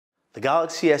The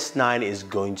Galaxy S9 is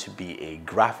going to be a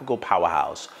graphical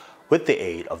powerhouse with the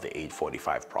aid of the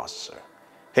 845 processor.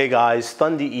 Hey guys,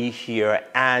 Thunder E here,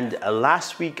 and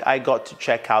last week I got to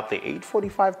check out the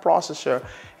 845 processor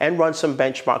and run some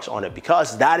benchmarks on it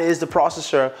because that is the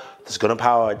processor that's going to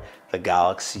power the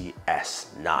Galaxy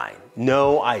S9.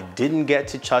 No, I didn't get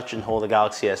to touch and hold the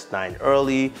Galaxy S9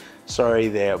 early, sorry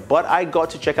there, but I got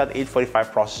to check out the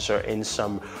 845 processor in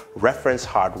some reference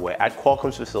hardware at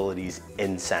Qualcomm's facilities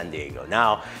in San Diego.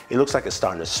 Now, it looks like a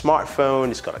standard smartphone.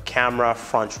 It's got a camera,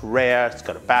 front, rear, it's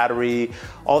got a battery,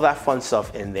 all that fun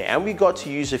stuff in there. And we got to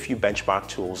use a few benchmark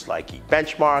tools like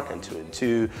Geekbenchmark and 2&2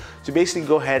 to basically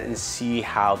go ahead and see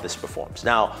how this performs.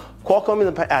 Now,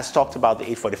 Qualcomm has talked about the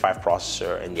 845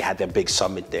 processor, and they had their big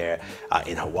summit there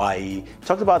in Hawaii.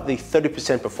 Talked about the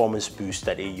 30% performance boost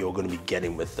that you're going to be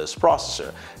getting with this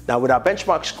processor. Now, with our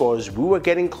benchmark scores, we were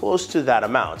getting close to that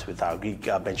amount. With our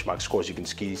benchmark scores, you can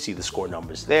see the score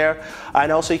numbers there,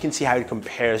 and also you can see how it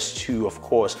compares to, of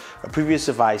course, a previous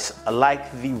device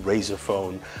like the Razer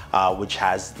phone, which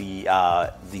has the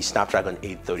Snapdragon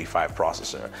 835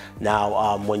 processor.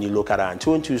 Now, when you look at our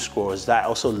 2&2 scores, that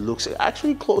also looks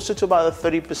actually closer to about a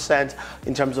 30%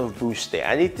 in terms of boost there,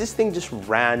 and this thing just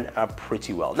ran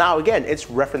pretty well. Now again, it's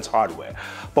reference hardware,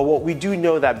 but what we do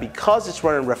know that because it's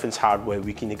running reference hardware,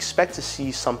 we can expect to see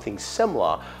something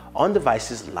similar on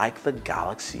devices like the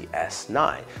Galaxy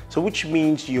S9. So which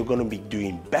means you're going to be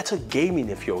doing better gaming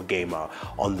if you're a gamer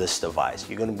on this device.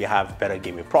 You're going to have better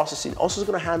gaming processing. Also, it's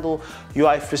going to handle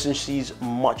UI efficiencies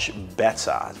much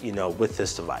better, with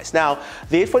this device. Now,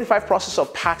 the 845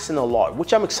 processor packs in a lot,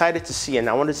 which I'm excited to see, and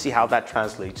I want to see how that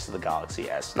translates to the Galaxy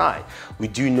S9. We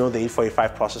do know the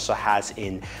 845 processor has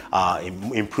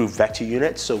improved vector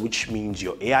units, so which means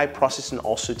your AI processing,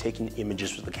 also taking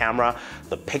images with the camera.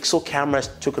 The Pixel cameras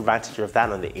took advantage of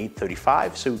that on the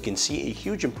 835, so we can see a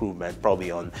huge improvement probably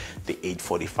on the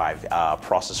 845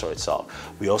 processor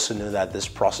itself. We also know that this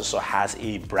processor has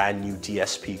a brand new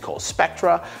DSP called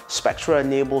Spectra. Spectra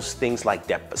enables things like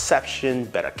depth perception,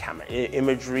 better camera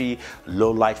imagery, low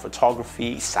light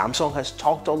photography. Samsung has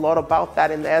talked a lot about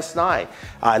that in the S9,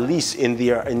 at least in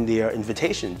their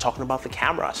invitation, talking about the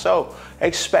camera. So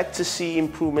expect to see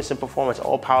improvements in performance,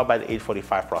 all powered by the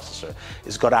 845 processor.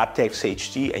 It's got aptX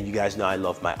HD, and you guys know I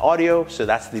love my audio, so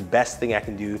that's the best thing I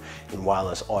can do in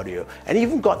wireless audio. And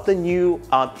even got the new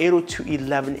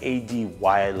 802.11ad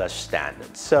wireless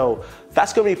standard. So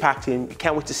that's going to be packed in.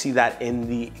 Can't wait to see that in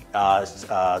the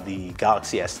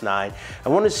Galaxy S9. I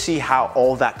want to see how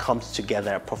all that comes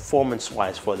together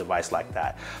performance-wise for a device like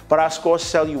that. But our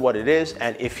scores tell you what it is,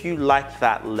 and if you like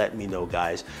that, let me know,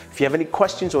 guys. If you have any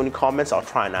questions or any comments, I'll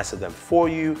try and answer them for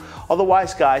you.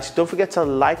 Otherwise, guys, don't forget to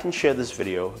like and share this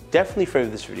video. Definitely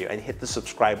favorite this video and hit the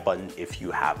subscribe button if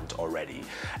you haven't already.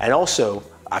 And also,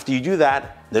 after you do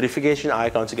that, notification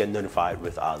icon to get notified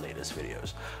with our latest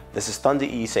videos. This is Thunder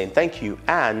E saying thank you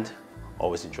and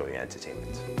always enjoy your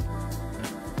entertainment.